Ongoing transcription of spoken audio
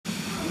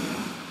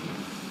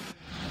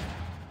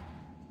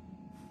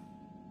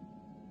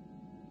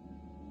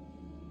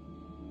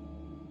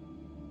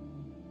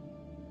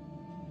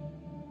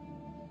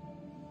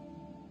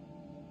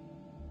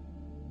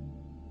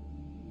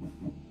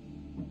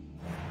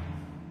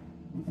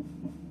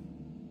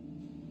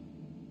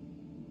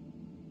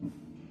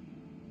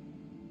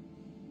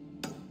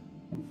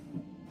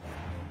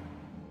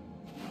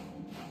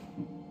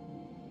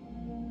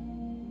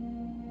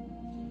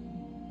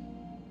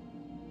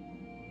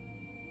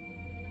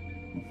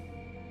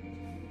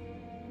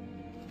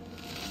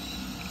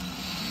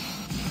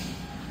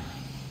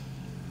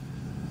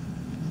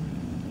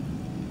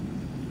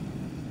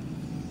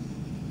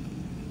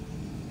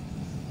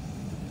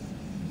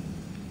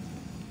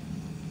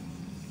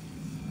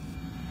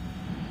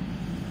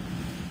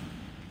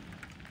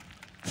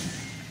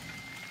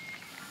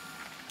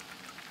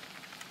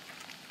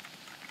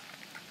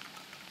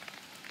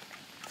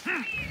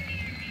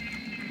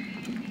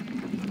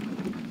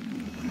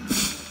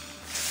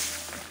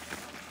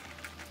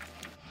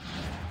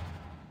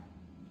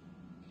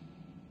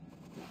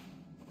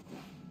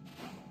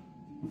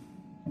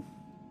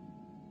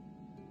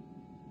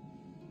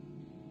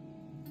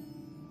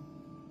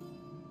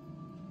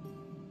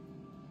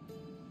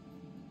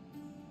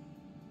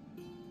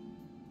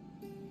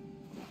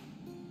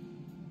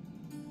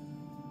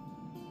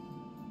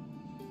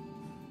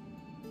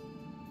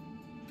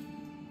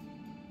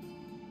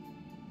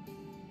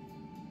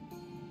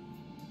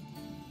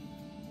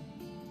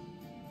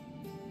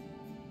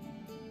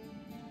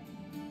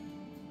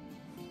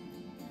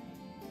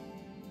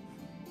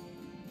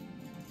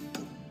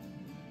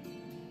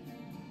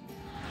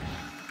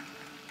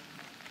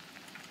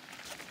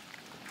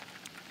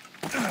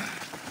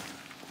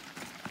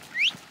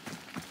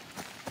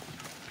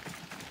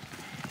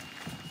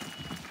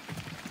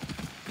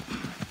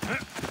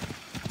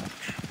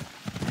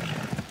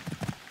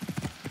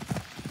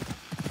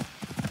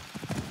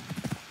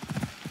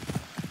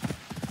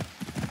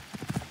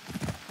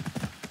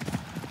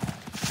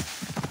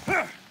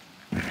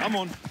Come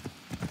on.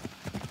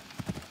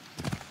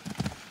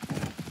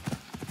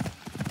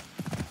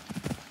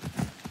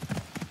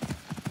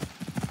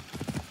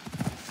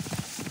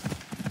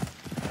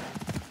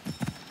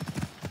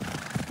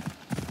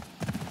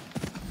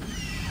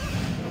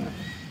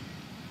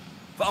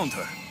 Found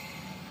her.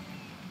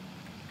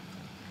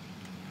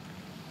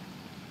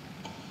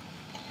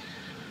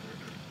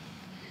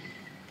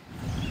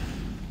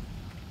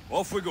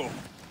 Off we go.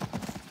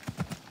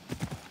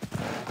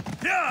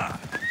 Yeah!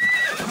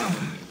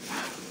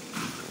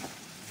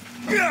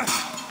 Yeah!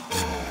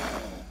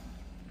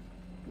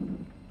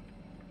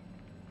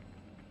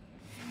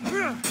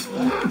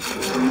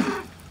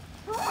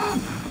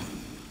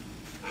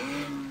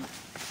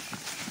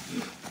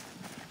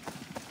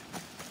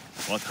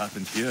 What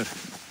happened here?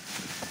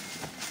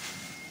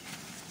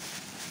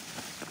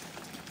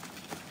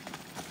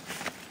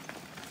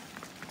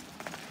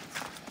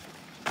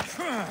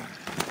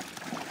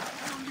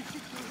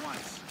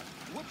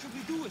 What should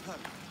we do with her?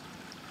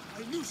 I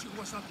knew she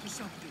was up to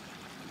something.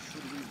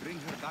 Should we bring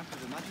her back to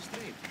the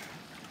magistrate?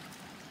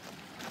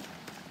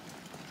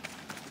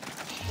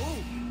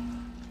 Oh!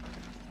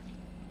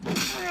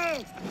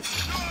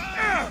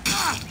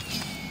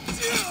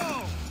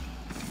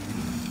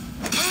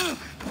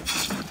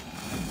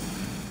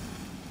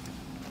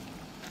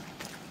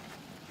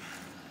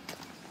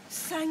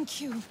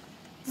 Thank you.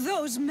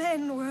 Those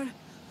men were...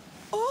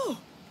 Oh!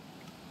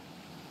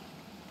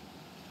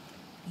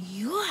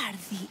 You are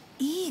the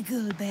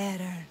Eagle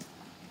Bearer.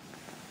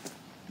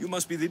 You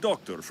must be the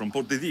doctor from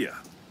Portedilla.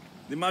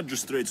 The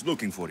magistrate's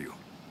looking for you.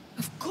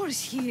 Of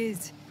course he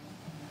is.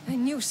 I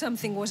knew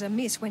something was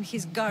amiss when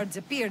his guards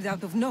appeared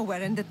out of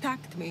nowhere and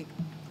attacked me.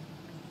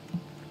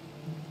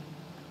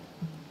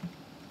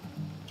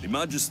 The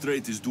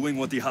magistrate is doing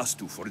what he has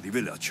to for the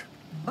village.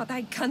 But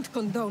I can't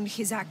condone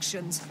his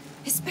actions,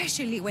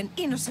 especially when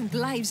innocent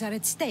lives are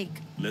at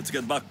stake. Let's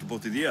get back to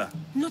Portedilla.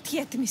 Not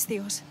yet,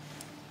 Mistios.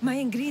 My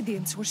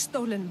ingredients were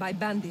stolen by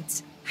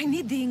bandits. I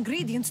need the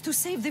ingredients to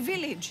save the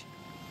village.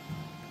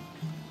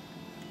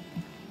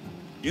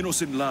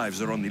 Innocent lives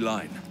are on the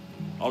line.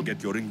 I'll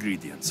get your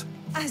ingredients.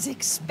 As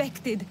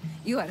expected.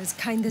 You are as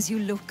kind as you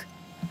look.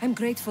 I'm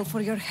grateful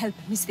for your help,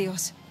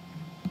 Mistios.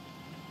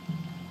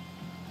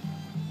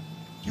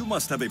 You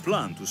must have a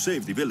plan to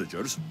save the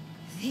villagers.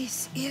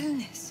 This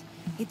illness,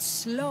 it's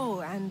slow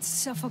and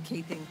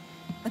suffocating.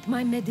 But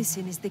my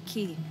medicine is the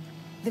key.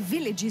 The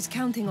village is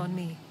counting on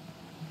me.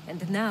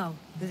 And now,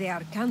 they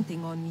are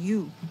counting on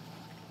you.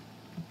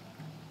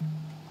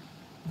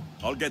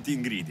 I'll get the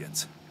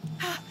ingredients.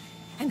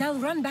 And I'll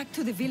run back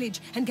to the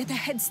village and get a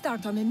head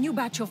start on a new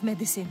batch of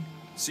medicine.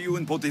 See you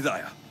in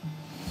Portedilla.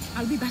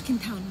 I'll be back in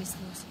town,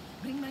 Mistios.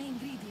 Bring my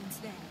ingredients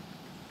there.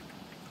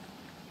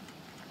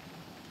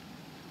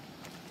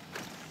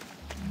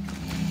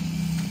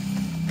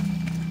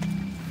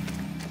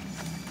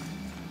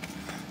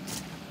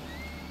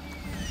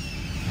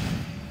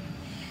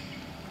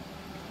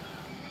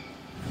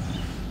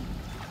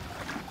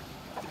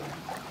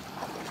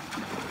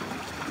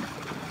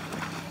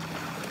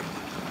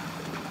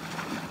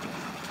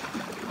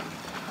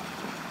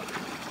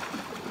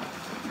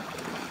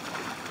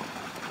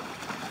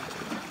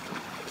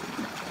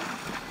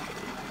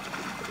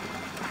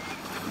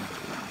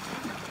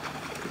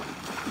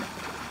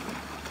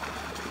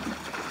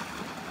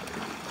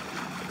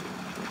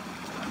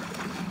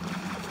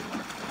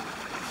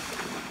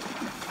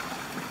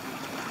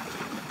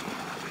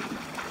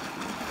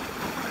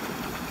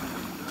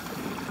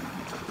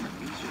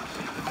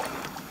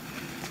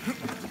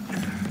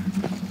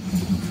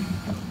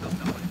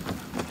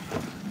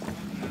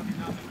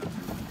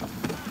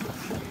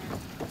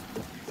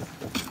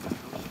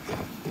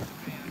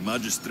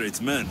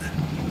 Magistrate's men.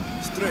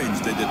 Strange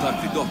they'd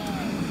attack the doctor.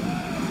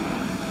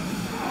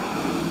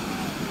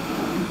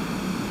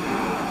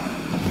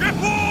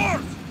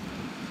 Report!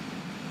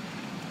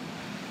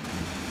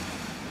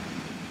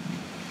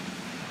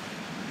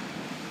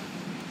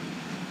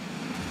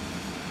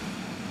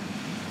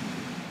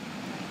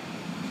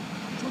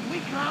 Should we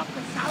grab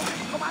the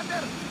salvage,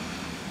 Commander?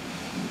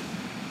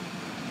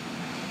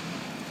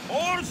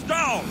 Oars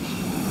down!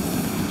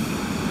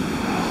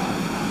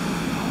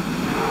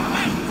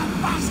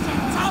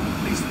 Bastards up,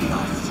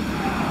 Mistios!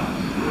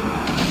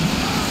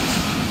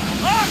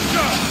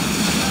 Archer!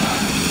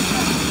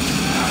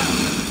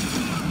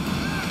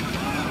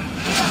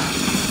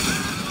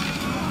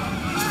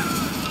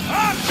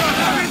 Archer,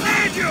 we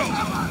need you!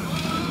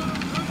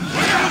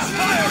 We'll use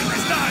fire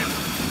this time!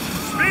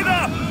 Speed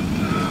up!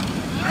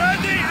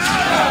 Ready,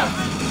 arrow!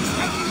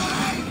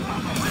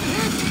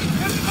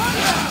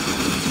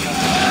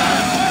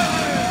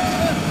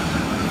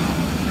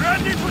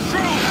 Ready to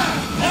shoot!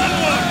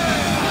 Onward!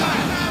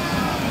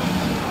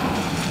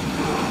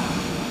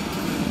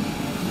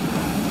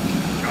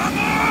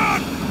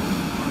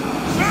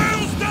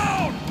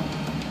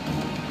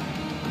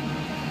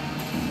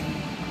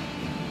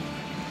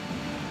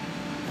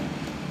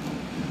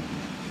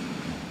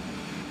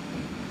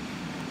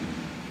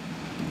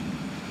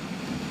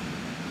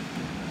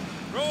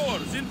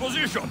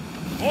 position!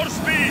 More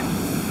speed!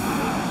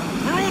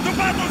 Through to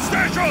battle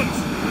stations!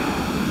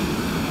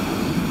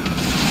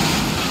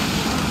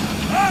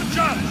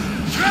 Archers!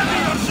 Ready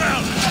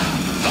yourselves!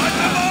 Light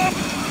them up!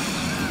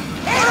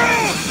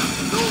 Arrows!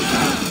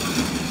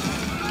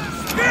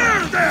 Spear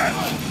them!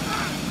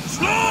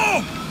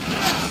 Slow!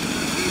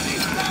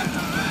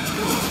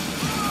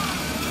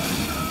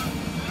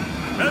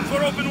 Head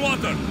for open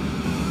water!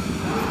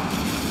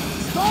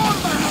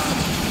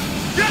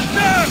 Get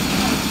them!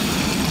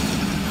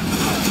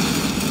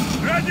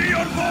 Ready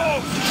your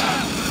bows!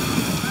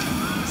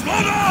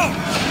 Slow down!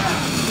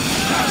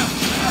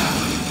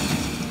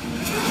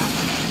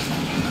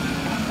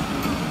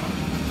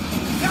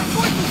 They're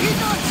going to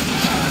hit us!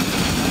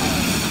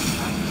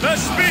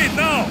 Less speed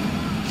now!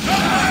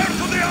 Set fire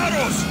to the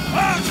arrows!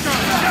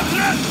 Archers, get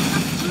ready!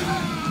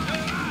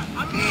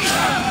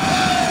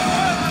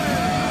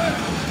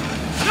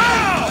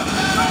 Now!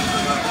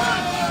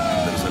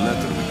 There's a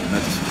letter with the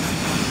medicine.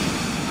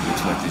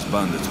 Looks like these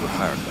bandits were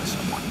hired by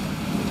someone.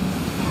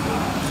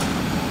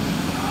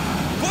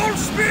 Full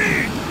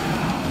speed!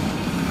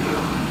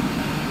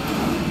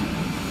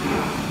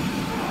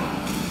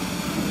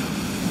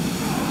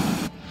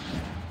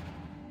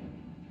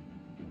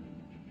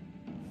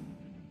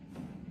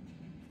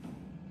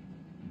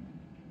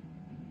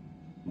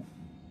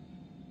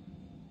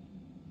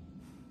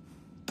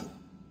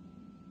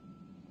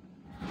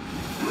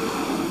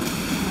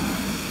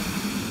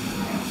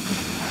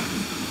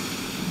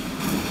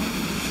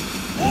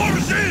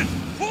 Oars in!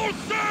 Full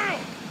sail!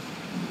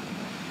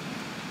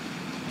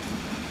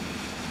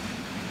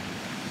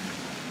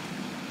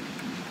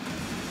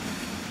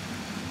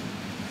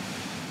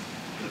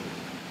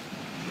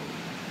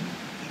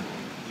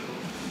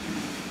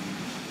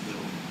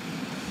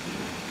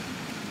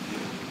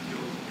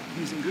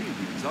 These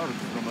ingredients aren't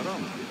from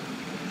around here.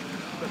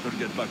 Better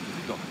get back to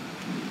the doctor.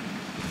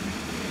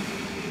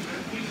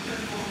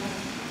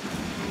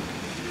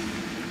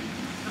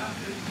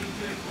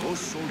 Those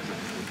soldiers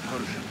were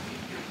Persian.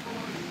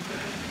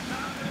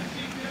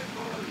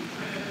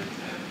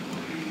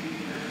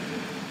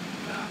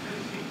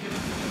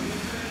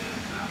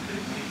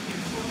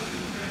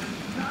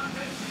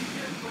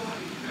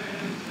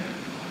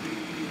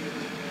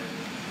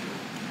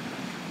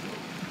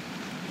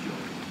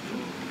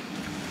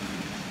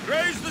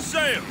 Raise the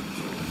sail!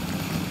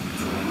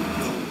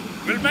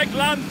 We'll make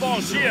landfall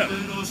here!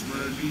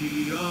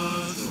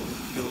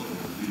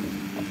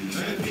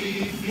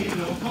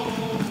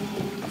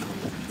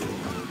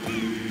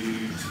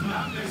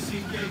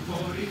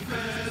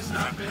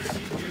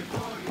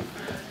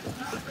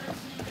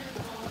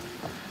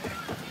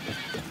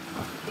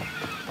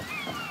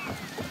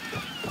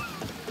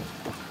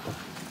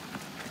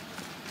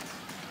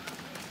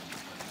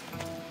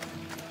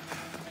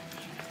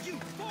 You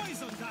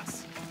poisoned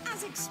us!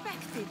 As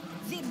expected,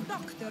 the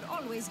doctor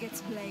always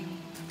gets blamed.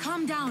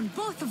 Calm down,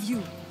 both of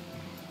you.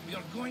 We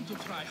are going to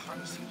try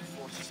harnessing the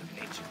forces of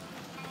nature.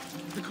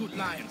 The good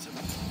lions of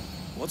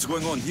What's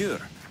going on here?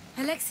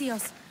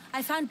 Alexios,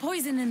 I found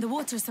poison in the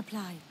water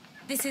supply.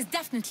 This is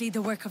definitely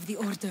the work of the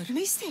Order.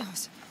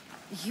 Mystios,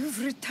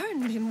 you've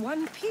returned in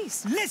one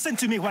piece. Listen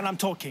to me when I'm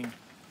talking.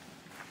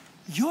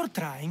 You're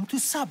trying to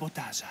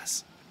sabotage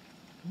us.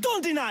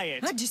 Don't deny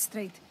it!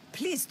 Magistrate,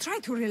 please try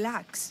to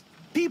relax.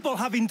 People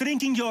have been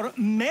drinking your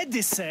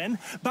medicine,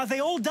 but they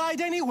all died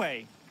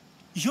anyway.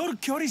 Your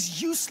cure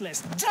is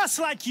useless, just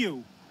like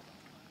you.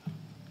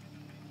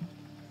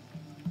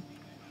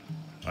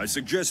 I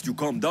suggest you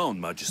calm down,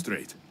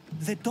 Magistrate.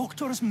 The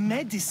doctor's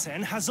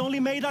medicine has only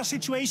made our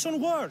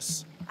situation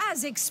worse.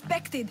 As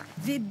expected,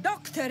 the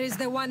doctor is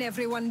the one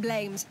everyone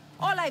blames.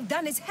 All I've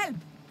done is help.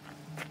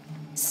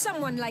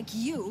 Someone like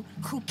you,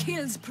 who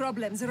kills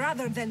problems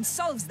rather than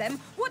solves them,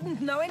 wouldn't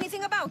know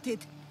anything about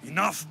it.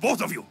 Enough,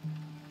 both of you!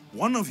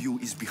 One of you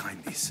is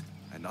behind this,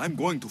 and I'm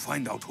going to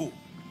find out who.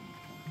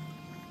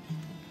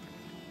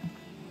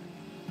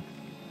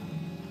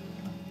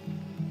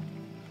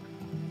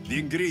 The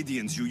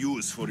ingredients you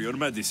use for your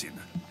medicine.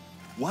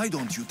 Why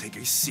don't you take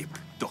a sip,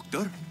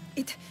 Doctor?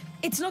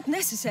 It's not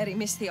necessary,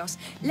 Mystios.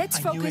 Let's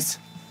I focus.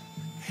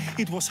 knew it.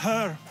 It was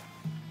her.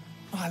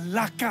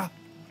 Malaka.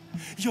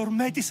 Your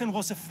medicine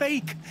was a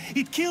fake.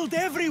 It killed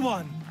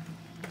everyone.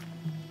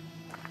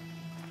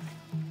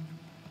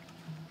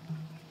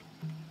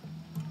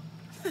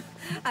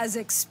 As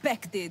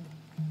expected.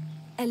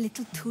 A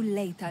little too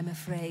late, I'm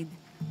afraid.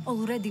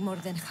 Already more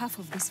than half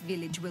of this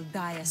village will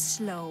die a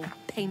slow,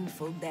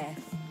 painful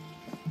death.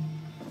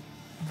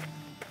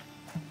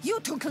 You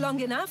took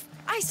long enough.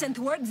 I sent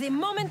word the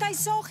moment I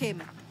saw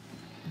him.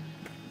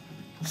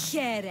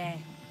 Here,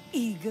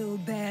 eagle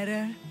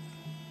bearer.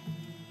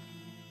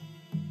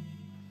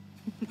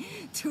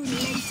 Too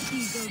late,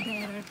 eagle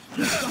bearer.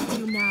 We've got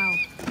you now.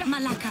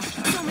 Malaka,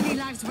 so many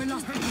lives were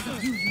lost because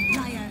of you, you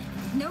liar.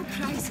 No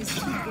price is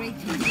too great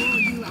to draw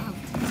you out.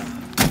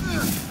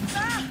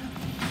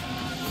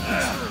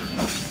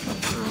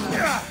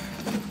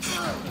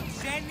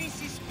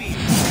 Genesis speed.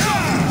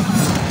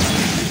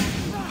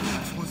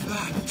 What was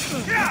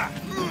that?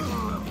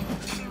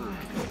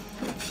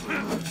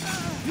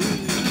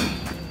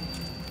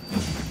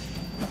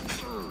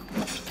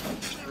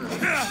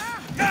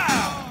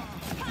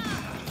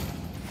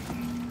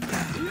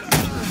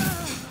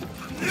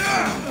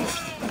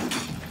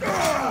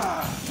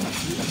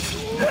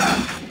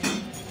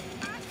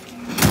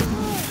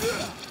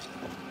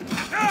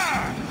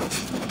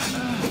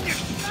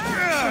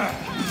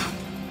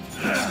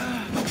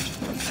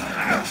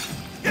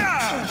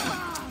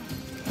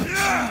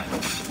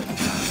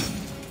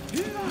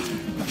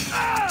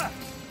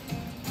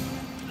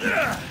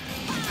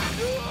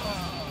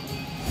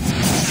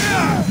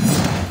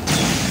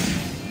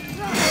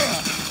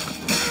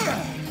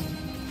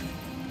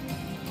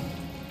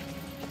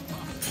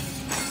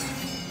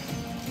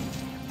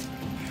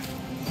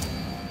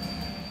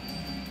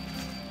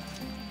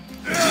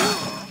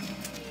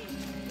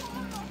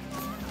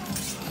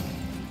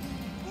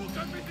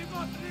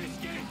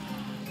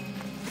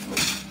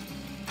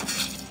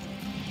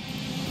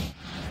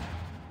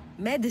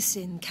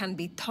 Medicine can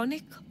be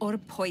tonic or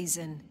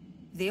poison.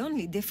 The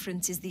only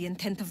difference is the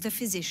intent of the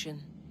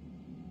physician.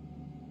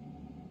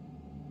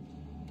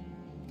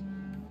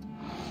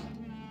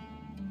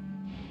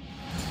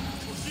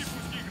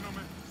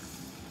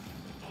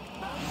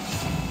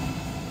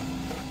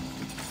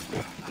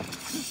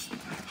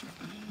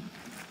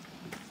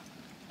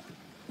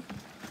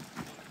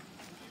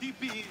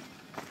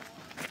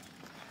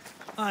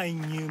 I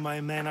knew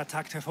my men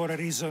attacked her for a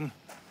reason.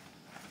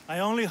 I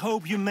only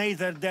hope you made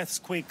their deaths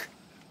quick.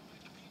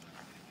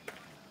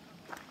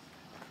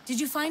 Did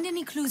you find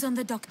any clues on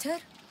the doctor?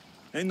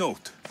 A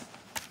note.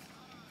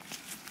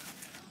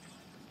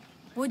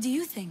 What do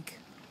you think?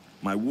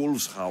 My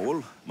wolves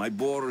howl, my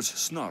boars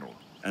snarl,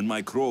 and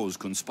my crows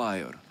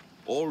conspire.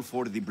 All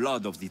for the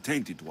blood of the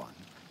Tainted One.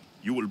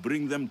 You will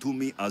bring them to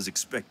me as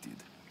expected.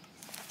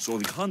 So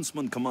the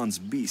huntsman commands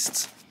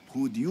beasts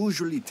who'd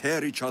usually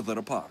tear each other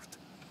apart.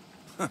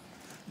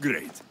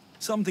 Great.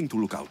 Something to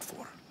look out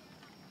for.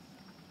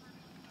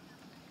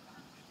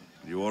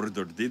 The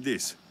Order did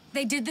this.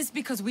 They did this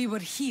because we were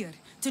here,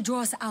 to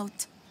draw us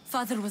out.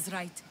 Father was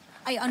right.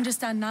 I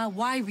understand now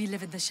why we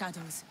live in the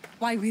shadows,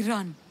 why we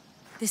run.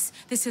 This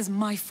is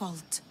my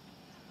fault.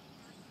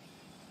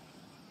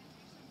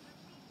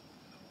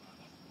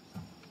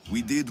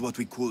 We did what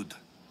we could.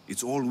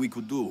 It's all we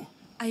could do.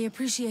 I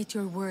appreciate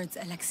your words,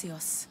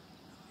 Alexios.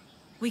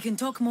 We can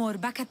talk more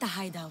back at the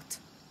hideout.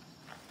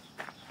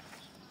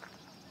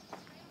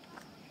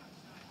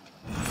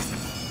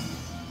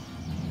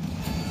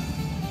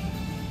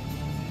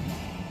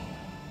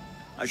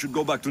 I should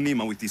go back to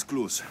Nima with these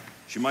clues.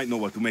 She might know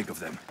what to make of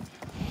them.